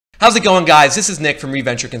How's it going, guys? This is Nick from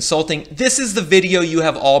Reventure Consulting. This is the video you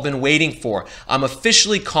have all been waiting for. I'm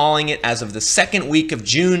officially calling it as of the second week of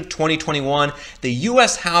June 2021. The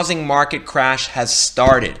US housing market crash has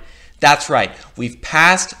started. That's right. We've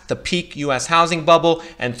passed the peak US housing bubble,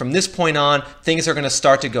 and from this point on, things are going to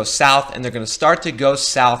start to go south, and they're going to start to go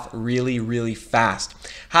south really, really fast.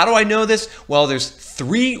 How do I know this? Well, there's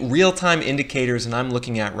three real-time indicators that I'm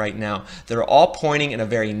looking at right now that are all pointing in a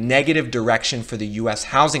very negative direction for the US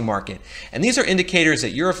housing market. And these are indicators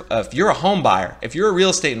that if you're a home buyer, if you're a real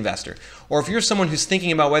estate investor, or if you're someone who's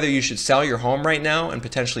thinking about whether you should sell your home right now and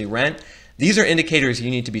potentially rent, these are indicators you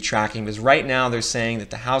need to be tracking, because right now they're saying that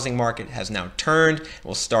the housing market has now turned and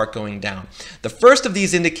will start going down. The first of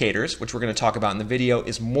these indicators, which we're going to talk about in the video,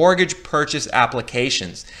 is mortgage purchase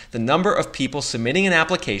applications. The number of people submitting an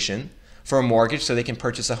application for a mortgage so they can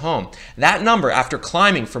purchase a home. That number, after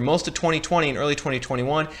climbing for most of 2020 and early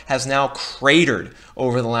 2021, has now cratered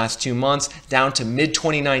over the last 2 months down to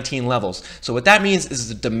mid-2019 levels. So what that means is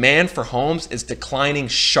the demand for homes is declining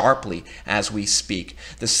sharply as we speak.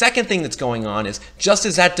 The second thing that's going on is, just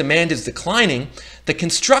as that demand is declining, the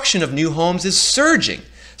construction of new homes is surging.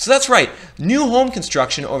 So that's right, new home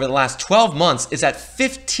construction over the last 12 months is at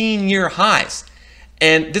 15-year highs.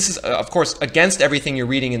 And this is, of course, against everything you're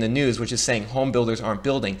reading in the news, which is saying home builders aren't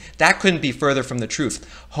building. That couldn't be further from the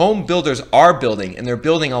truth. Home builders are building, and they're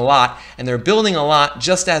building a lot, and they're building a lot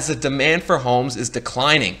just as the demand for homes is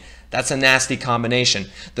declining. That's a nasty combination.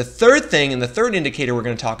 The third thing, and the third indicator we're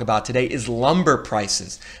going to talk about today, is lumber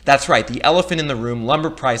prices. That's right, the elephant in the room, lumber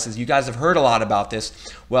prices. You guys have heard a lot about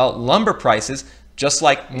this. Well, lumber prices, just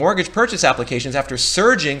like mortgage purchase applications, after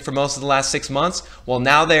surging for most of the last 6 months, well,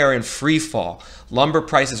 now they are in free fall. Lumber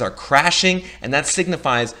prices are crashing, and that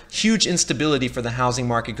signifies huge instability for the housing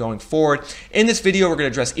market going forward. In this video, we're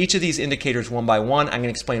going to address each of these indicators one by one. I'm going to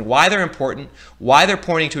explain why they're important, why they're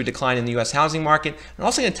pointing to a decline in the US housing market, and I'm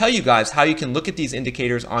also going to tell you guys how you can look at these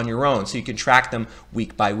indicators on your own so you can track them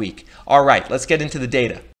week by week. All right, let's get into the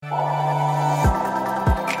data.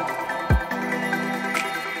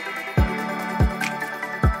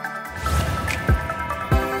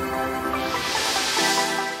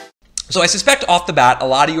 So I suspect off the bat, a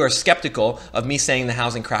lot of you are skeptical of me saying the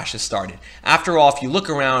housing crash has started. After all, if you look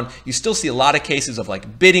around, you still see a lot of cases of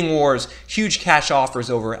like bidding wars, huge cash offers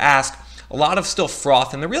over ask, a lot of still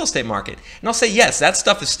froth in the real estate market. And I'll say, yes, that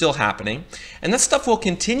stuff is still happening, and that stuff will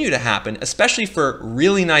continue to happen, especially for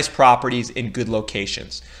really nice properties in good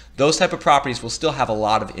locations. Those type of properties will still have a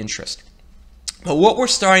lot of interest. But what we're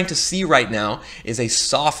starting to see right now is a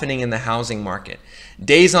softening in the housing market.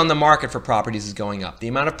 Days on the market for properties is going up. The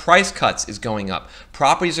amount of price cuts is going up.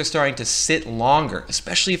 Properties are starting to sit longer,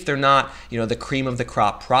 especially if they're not, the cream of the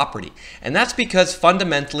crop property. And that's because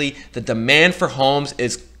fundamentally the demand for homes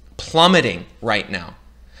is plummeting right now.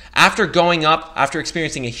 After going up, after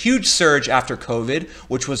experiencing a huge surge after COVID,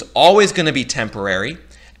 which was always going to be temporary,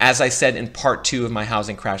 as I said in part 2 of my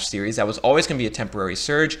housing crash series, that was always going to be a temporary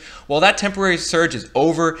surge. Well, that temporary surge is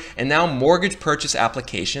over, and now mortgage purchase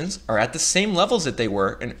applications are at the same levels that they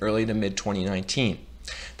were in early to mid 2019.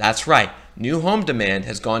 That's right, new home demand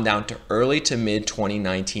has gone down to early to mid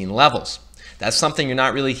 2019 levels. That's something you're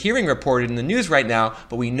not really hearing reported in the news right now,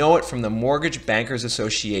 but we know it from the Mortgage Bankers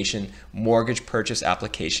Association Mortgage Purchase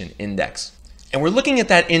Application Index. And we're looking at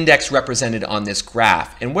that index represented on this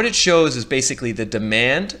graph. And what it shows is basically the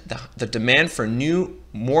demand for new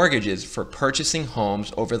mortgages for purchasing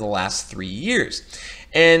homes over the last 3 years.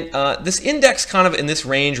 And this index kind of in this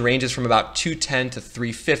ranges from about 210 to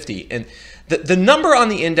 350. And the number on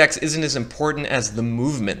the index isn't as important as the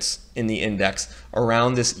movements in the index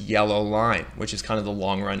around this yellow line, which is kind of the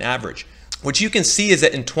long run average. What you can see is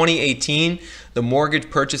that in 2018, the mortgage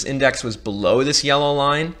purchase index was below this yellow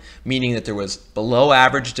line, meaning that there was below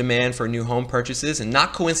average demand for new home purchases. And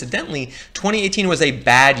not coincidentally, 2018 was a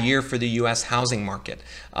bad year for the US housing market.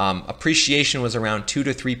 Appreciation was around 2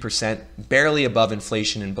 to 3%, barely above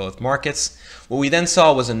inflation in both markets. What we then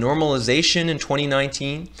saw was a normalization in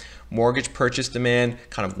 2019. Mortgage purchase demand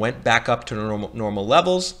kind of went back up to normal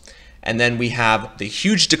levels. And then we have the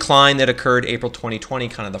huge decline that occurred April 2020,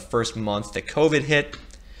 kind of the first month that COVID hit.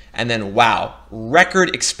 And then, wow,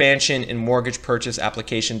 record expansion in mortgage purchase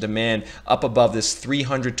application demand up above this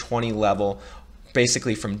 320 level,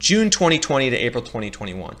 basically from June 2020 to April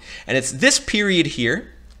 2021. And it's this period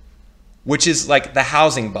here, which is like the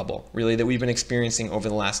housing bubble, really, that we've been experiencing over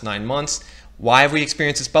the last 9 months. Why have we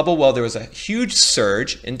experienced this bubble? Well, there was a huge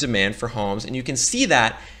surge in demand for homes, and you can see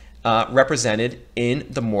that represented in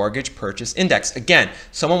the mortgage purchase index. Again,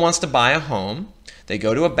 someone wants to buy a home. They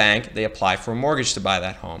go to a bank, they apply for a mortgage to buy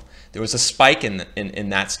that home. There was a spike in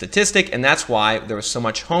that statistic, and that's why there was so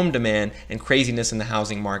much home demand and craziness in the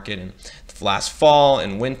housing market in last fall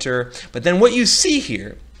and winter. But then what you see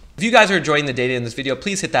here, if you guys are enjoying the data in this video,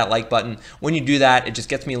 please hit that like button. When you do that, it just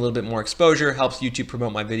gets me a little bit more exposure, helps YouTube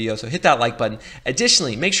promote my video, so hit that like button.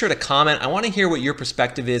 Additionally, make sure to comment. I want to hear what your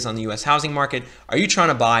perspective is on the US housing market. Are you trying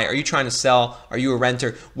to buy? Are you trying to sell? Are you a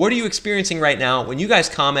renter? What are you experiencing right now? When you guys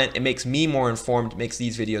comment, it makes me more informed, makes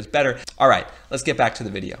these videos better. All right, let's get back to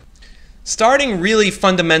the video. Starting really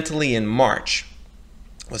fundamentally in March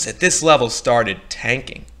was at this level started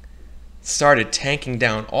tanking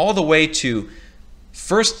down all the way to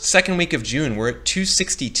second week of June. We're at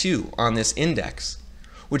 262 on this index,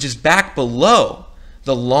 which is back below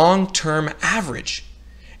the long-term average,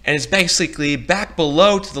 and it's basically back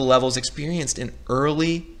below to the levels experienced in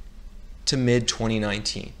early to mid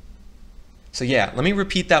 2019. So yeah, let me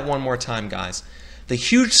repeat that one more time, guys. The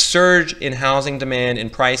huge surge in housing demand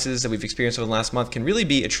and prices that we've experienced over the last month can really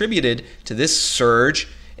be attributed to this surge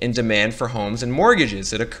in demand for homes and mortgages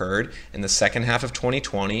that occurred in the second half of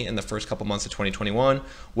 2020 and the first couple months of 2021.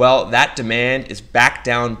 Well, that demand is back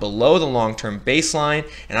down below the long-term baseline,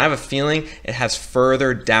 and I have a feeling it has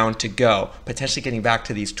further down to go, potentially getting back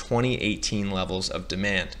to these 2018 levels of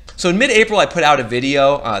demand. So in mid-April, I put out a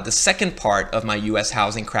video, the second part of my US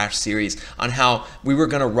housing crash series, on how we were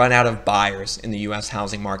going to run out of buyers in the US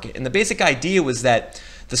housing market. And the basic idea was that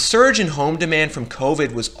the surge in home demand from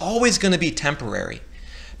COVID was always going to be temporary.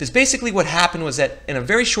 Because basically what happened was that in a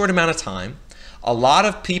very short amount of time, a lot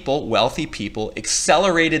of people, wealthy people,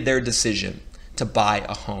 accelerated their decision to buy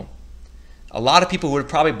a home. A lot of people who would have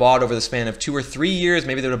probably bought over the span of 2 or 3 years,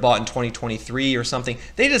 maybe they would have bought in 2023 or something,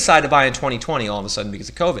 they decided to buy in 2020 all of a sudden because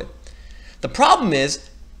of COVID. The problem is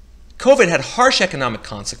COVID had harsh economic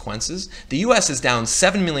consequences. The US is down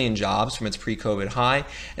 7 million jobs from its pre-COVID high,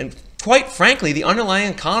 and quite frankly, the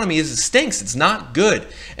underlying economy stinks. It's not good.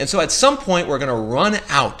 And so at some point, we're going to run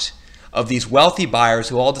out of these wealthy buyers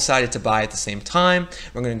who all decided to buy at the same time.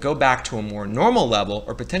 We're going to go back to a more normal level,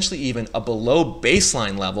 or potentially even a below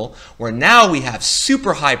baseline level, where now we have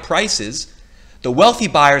super high prices. The wealthy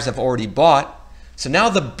buyers have already bought. So now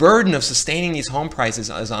the burden of sustaining these home prices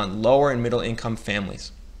is on lower and middle income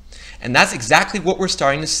families. And that's exactly what we're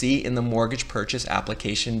starting to see in the mortgage purchase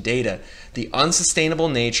application data. The unsustainable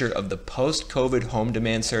nature of the post-COVID home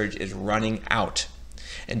demand surge is running out.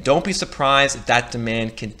 And don't be surprised if that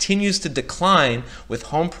demand continues to decline with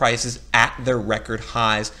home prices at their record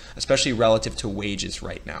highs, especially relative to wages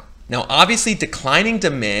right now. Now, obviously, declining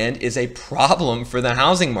demand is a problem for the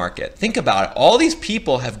housing market. Think about it. All these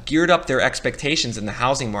people have geared up their expectations in the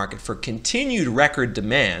housing market for continued record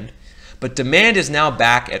demand, but demand is now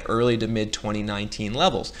back at early to mid 2019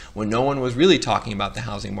 levels, when no one was really talking about the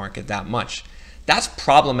housing market that much. That's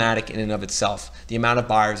problematic in and of itself. The amount of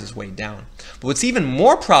buyers is way down. But what's even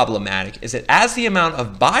more problematic is that as the amount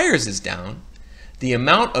of buyers is down, the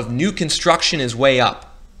amount of new construction is way up.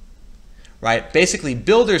 Right? Basically,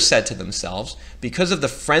 builders said to themselves, because of the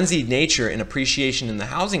frenzied nature and appreciation in the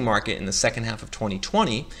housing market in the second half of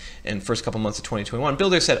 2020 and first couple months of 2021,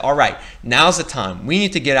 builders said, all right, now's the time. We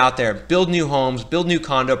need to get out there, build new homes, build new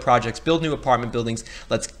condo projects, build new apartment buildings.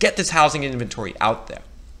 Let's get this housing inventory out there.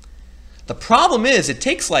 The problem is it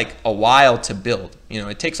takes like a while to build. You know,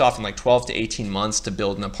 it takes often like 12 to 18 months to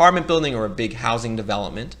build an apartment building or a big housing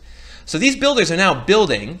development. So these builders are now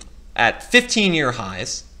building at 15-year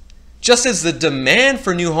highs, just as the demand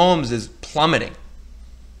for new homes is plummeting.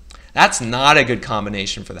 That's not a good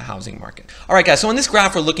combination for the housing market. All right, guys, so on this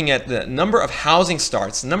graph, we're looking at the number of housing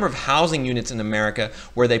starts, the number of housing units in America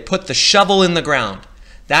where they put the shovel in the ground.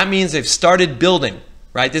 That means they've started building,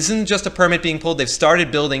 right? This isn't just a permit being pulled. They've started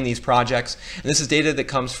building these projects. And this is data that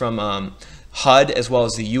comes from HUD as well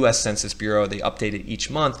as the US Census Bureau. They update it each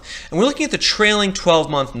month. And we're looking at the trailing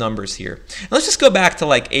 12-month numbers here. And let's just go back to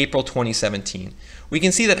like April 2017. We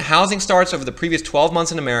can see that housing starts over the previous 12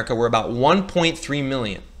 months in America were about 1.3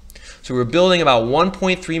 million. So we were building about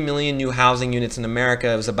 1.3 million new housing units in America.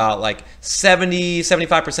 It was about like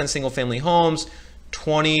 75% single-family homes,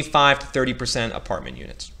 25 to 30% apartment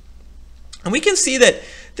units. And we can see that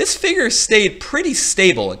this figure stayed pretty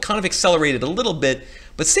stable. It kind of accelerated a little bit,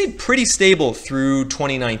 but stayed pretty stable through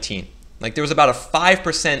 2019. Like there was about a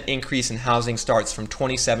 5% increase in housing starts from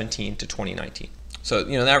 2017 to 2019. So,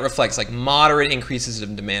 you know, that reflects like moderate increases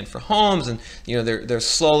in demand for homes, and, you know, they're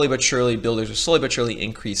slowly but surely, builders are slowly but surely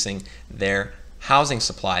increasing their housing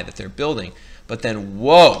supply that they're building. But then,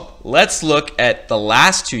 whoa, let's look at the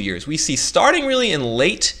last 2 years. We see starting really in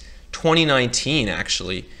late 2019,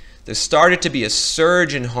 actually, there started to be a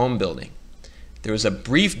surge in home building. There was a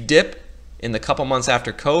brief dip in the couple months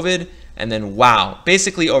after COVID, and then wow,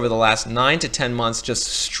 basically over the last 9 to 10 months, just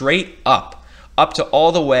straight up to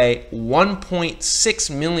all the way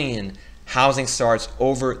 1.6 million housing starts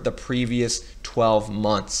over the previous 12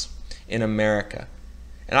 months in America.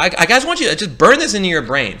 And I guys want you to just burn this into your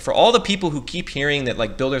brain. For all the people who keep hearing that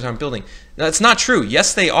like builders aren't building, that's not true.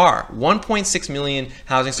 Yes, they are. 1.6 million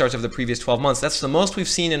housing starts over the previous 12 months. That's the most we've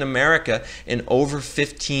seen in America in over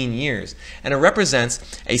 15 years. And it represents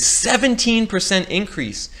a 17%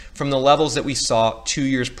 increase from the levels that we saw 2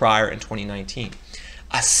 years prior in 2019.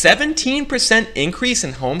 A 17% increase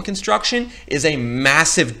in home construction is a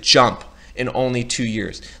massive jump in only 2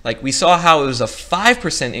 years. Like we saw how it was a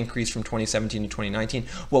 5% increase from 2017 to 2019.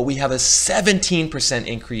 Well, we have a 17%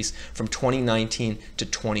 increase from 2019 to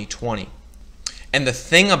 2020. And the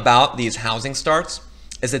thing about these housing starts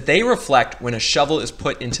is that they reflect when a shovel is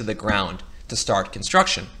put into the ground to start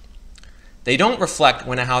construction. They don't reflect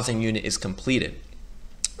when a housing unit is completed.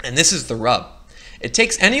 And this is the rub. It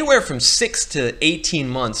takes anywhere from 6 to 18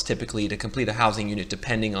 months typically to complete a housing unit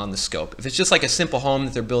depending on the scope. If it's just like a simple home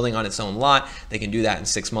that they're building on its own lot, they can do that in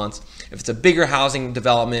 6 months. If it's a bigger housing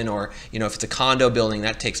development or if it's a condo building,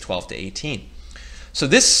 that takes 12 to 18. So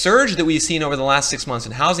this surge that we've seen over the last 6 months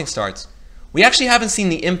in housing starts, we actually haven't seen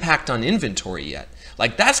the impact on inventory yet.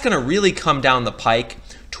 Like that's going to really come down the pike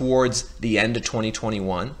towards the end of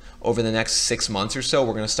 2021. Over the next 6 months or so,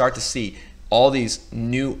 we're going to start to see all these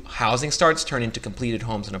new housing starts turn into completed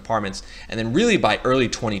homes and apartments. And then really by early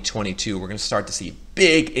 2022, we're going to start to see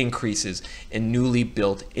big increases in newly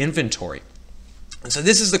built inventory. And so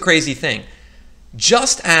this is the crazy thing.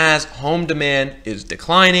 Just as home demand is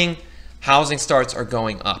declining, housing starts are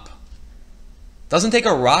going up. Doesn't take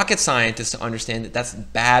a rocket scientist to understand that that's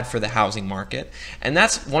bad for the housing market. And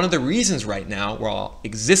that's one of the reasons right now while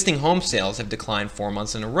existing home sales have declined 4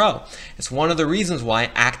 months in a row. It's one of the reasons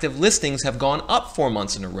why active listings have gone up 4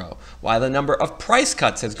 months in a row, why the number of price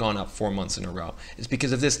cuts has gone up 4 months in a row. It's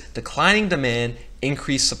because of this declining demand,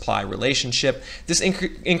 increased supply relationship. This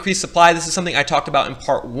increased supply, this is something I talked about in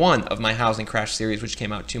part 1 of my housing crash series, which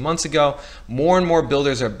came out 2 months ago. More and more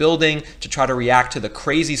builders are building to try to react to the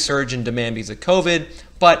crazy surge in demand because of COVID,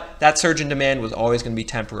 but that surge in demand was always going to be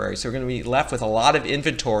temporary. So we're going to be left with a lot of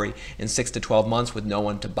inventory in 6 to 12 months with no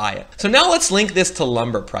one to buy it. So now let's link this to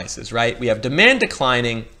lumber prices, right? We have demand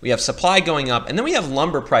declining, we have supply going up, and then we have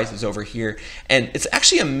lumber prices over here. And it's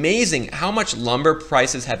actually amazing how much lumber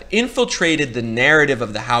prices have infiltrated the narrative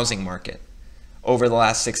of the housing market over the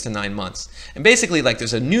last 6 to 9 months. And basically, like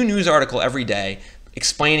there's a new news article every day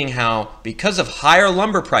explaining how because of higher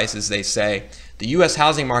lumber prices, they say, the US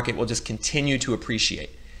housing market will just continue to appreciate.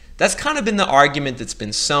 That's kind of been the argument that's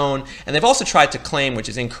been sown, and they've also tried to claim, which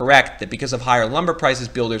is incorrect, that because of higher lumber prices,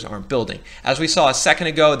 builders aren't building. As we saw a second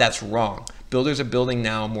ago, that's wrong. Builders are building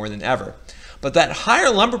now more than ever. But that higher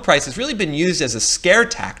lumber price has really been used as a scare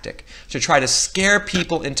tactic to try to scare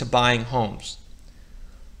people into buying homes.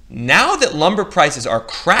 Now that lumber prices are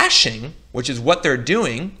crashing, which is what they're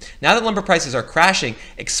doing, now that lumber prices are crashing,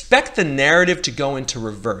 expect the narrative to go into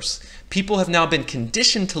reverse. People have now been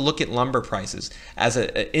conditioned to look at lumber prices as an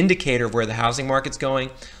indicator of where the housing market's going.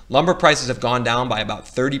 Lumber prices have gone down by about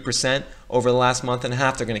 30% over the last month and a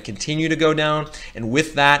half. They're going to continue to go down. And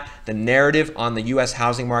with that, the narrative on the US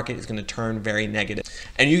housing market is going to turn very negative.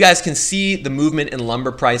 And you guys can see the movement in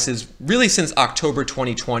lumber prices really since October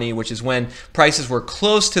 2020, which is when prices were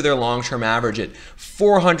close to their long-term average at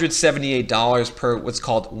 $478 per what's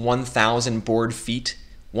called 1,000 board feet.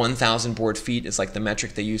 1,000 board feet is like the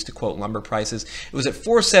metric they use to quote lumber prices. It was at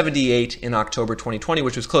 478 in October 2020,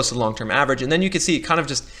 which was close to the long-term average. And then you can see it kind of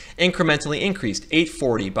just incrementally increased,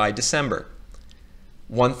 840 by December,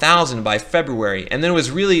 1,000 by February. And then it was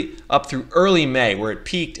really up through early May where it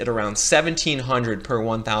peaked at around 1,700 per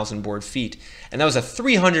 1,000 board feet. And that was a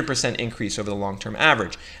 300% increase over the long-term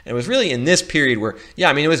average. And it was really in this period where, yeah,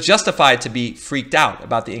 I mean, it was justified to be freaked out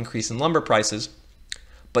about the increase in lumber prices.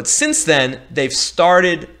 But since then, they've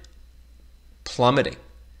started plummeting.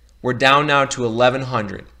 We're down now to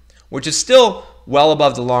 1,100, which is still well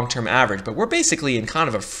above the long-term average, but we're basically in kind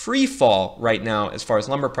of a free fall right now as far as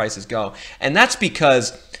lumber prices go. And that's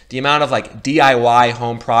because the amount of like DIY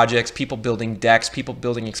home projects, people building decks, people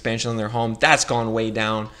building expansion on their home, that's gone way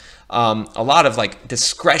down. A lot of like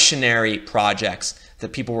discretionary projects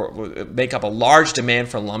that people make up a large demand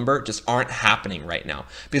for lumber just aren't happening right now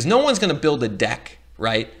because no one's going to build a deck,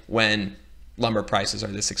 right, when lumber prices are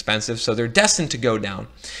this expensive. So they're destined to go down.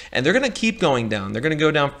 And they're going to keep going down. They're going to go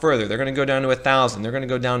down further. They're going to go down to 1,000. They're going to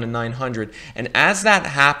go down to 900. And as that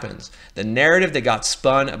happens, the narrative that got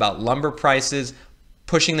spun about lumber prices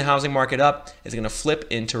pushing the housing market up is going to flip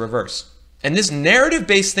into reverse. And this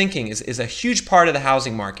narrative-based thinking is a huge part of the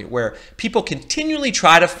housing market, where people continually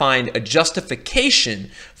try to find a justification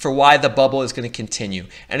for why the bubble is going to continue.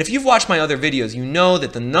 And if you've watched my other videos, you know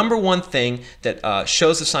that the number one thing that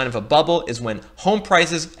shows the sign of a bubble is when home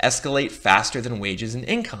prices escalate faster than wages and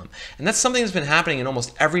income. And that's something that's been happening in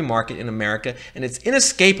almost every market in America, and it's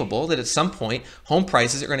inescapable that at some point home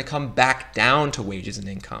prices are going to come back down to wages and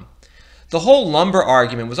income. The whole lumber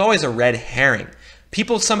argument was always a red herring.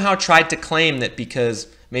 People somehow tried to claim that because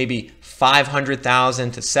maybe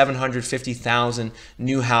 500,000 to 750,000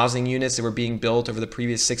 new housing units that were being built over the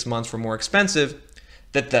previous 6 months were more expensive,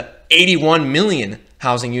 that the 81 million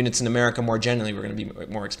housing units in America more generally were going to be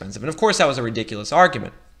more expensive. And of course, that was a ridiculous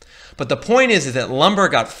argument. But the point is that lumber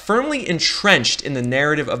got firmly entrenched in the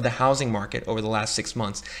narrative of the housing market over the last 6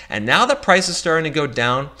 months. And now that prices are starting to go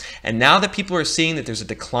down, and now that people are seeing that there's a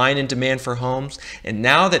decline in demand for homes, and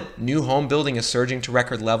now that new home building is surging to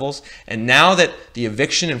record levels, and now that the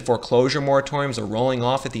eviction and foreclosure moratoriums are rolling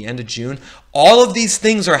off at the end of June, all of these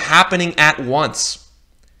things are happening at once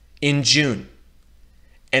in June.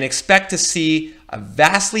 And expect to see a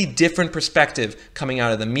vastly different perspective coming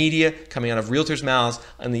out of the media, coming out of realtors' mouths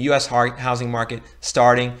on the US housing market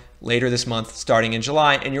starting later this month, starting in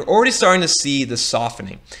July. And you're already starting to see the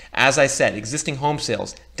softening. As I said, existing home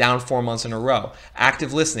sales down 4 months in a row,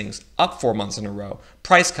 active listings up 4 months in a row,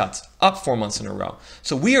 price cuts up 4 months in a row.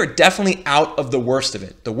 So we are definitely out of the worst of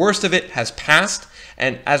it. The worst of it has passed.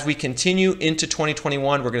 And as we continue into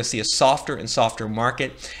 2021, we're going to see a softer and softer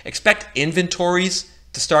market. Expect inventories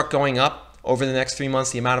to start going up over the next 3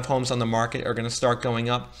 months. The amount of homes on the market are going to start going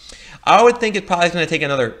up. I would think it probably is going to take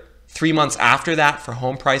another 3 months after that for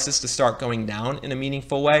home prices to start going down in a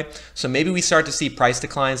meaningful way. So maybe we start to see price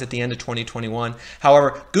declines at the end of 2021.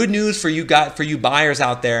 However, good news for you buyers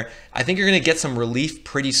out there. I think you're going to get some relief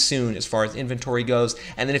pretty soon as far as inventory goes.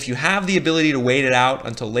 And then if you have the ability to wait it out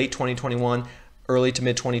until late 2021, early to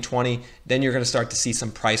mid 2020, then you're going to start to see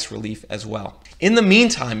some price relief as well. In the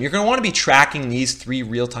meantime, you're going to want to be tracking these 3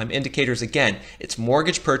 real-time indicators. Again, it's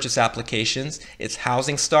mortgage purchase applications, it's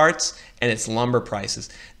housing starts, and it's lumber prices.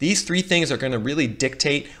 These 3 things are going to really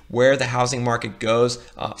dictate where the housing market goes,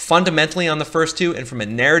 fundamentally on the first 2, and from a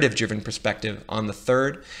narrative-driven perspective on the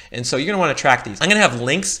third. And so you're going to want to track these. I'm going to have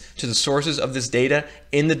links to the sources of this data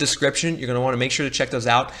in the description. You're going to want to make sure to check those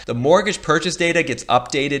out. The mortgage purchase data gets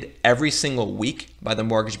updated every single week by the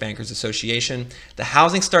Mortgage Bankers Association. The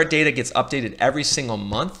housing start data gets updated every single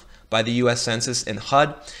month by the US Census and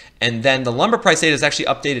HUD. And then the lumber price data is actually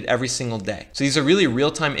updated every single day. So these are really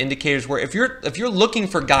real-time indicators where if you're looking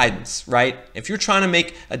for guidance, right? If you're trying to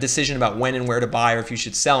make a decision about when and where to buy or if you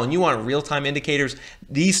should sell and you want real-time indicators,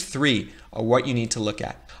 these 3 are what you need to look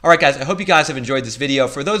at. All right, guys, I hope you guys have enjoyed this video.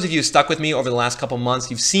 For those of you who stuck with me over the last couple months,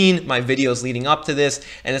 you've seen my videos leading up to this,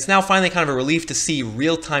 and it's now finally kind of a relief to see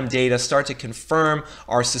real-time data start to confirm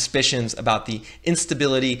our suspicions about the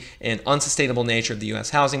instability and unsustainable nature of the US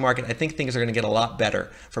housing market. I think things are going to get a lot better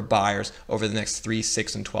for buyers over the next 3,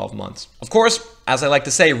 6, and 12 months. Of course, as I like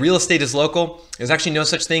to say, real estate is local. There's actually no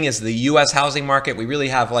such thing as the US housing market. We really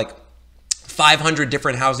have like 500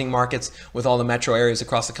 different housing markets with all the metro areas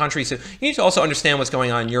across the country. So you need to also understand what's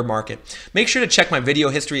going on in your market. Make sure to check my video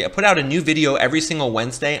history. I put out a new video every single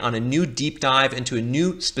Wednesday on a new deep dive into a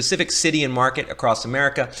new specific city and market across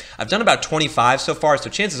America. I've done about 25 so far, so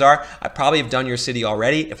chances are I probably have done your city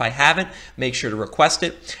already. If I haven't, make sure to request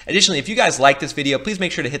it. Additionally, if you guys like this video, please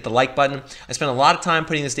make sure to hit the like button. I spent a lot of time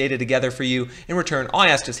putting this data together for you. In return, all I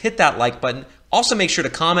ask is hit that like button. Also, make sure to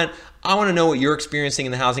comment. I want to know what you're experiencing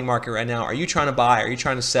in the housing market right now. Are you trying to buy? Are you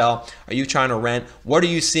trying to sell? Are you trying to rent? What are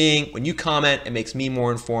you seeing? When you comment, it makes me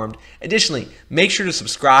more informed. Additionally, make sure to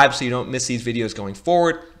subscribe so you don't miss these videos going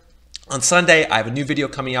forward. On Sunday, I have a new video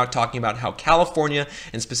coming out talking about how California,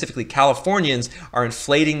 and specifically Californians, are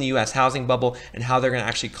inflating the US housing bubble and how they're going to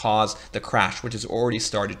actually cause the crash, which has already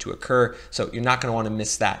started to occur. So you're not going to want to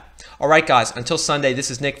miss that. All right, guys, until Sunday, this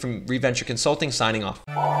is Nick from Reventure Consulting signing off.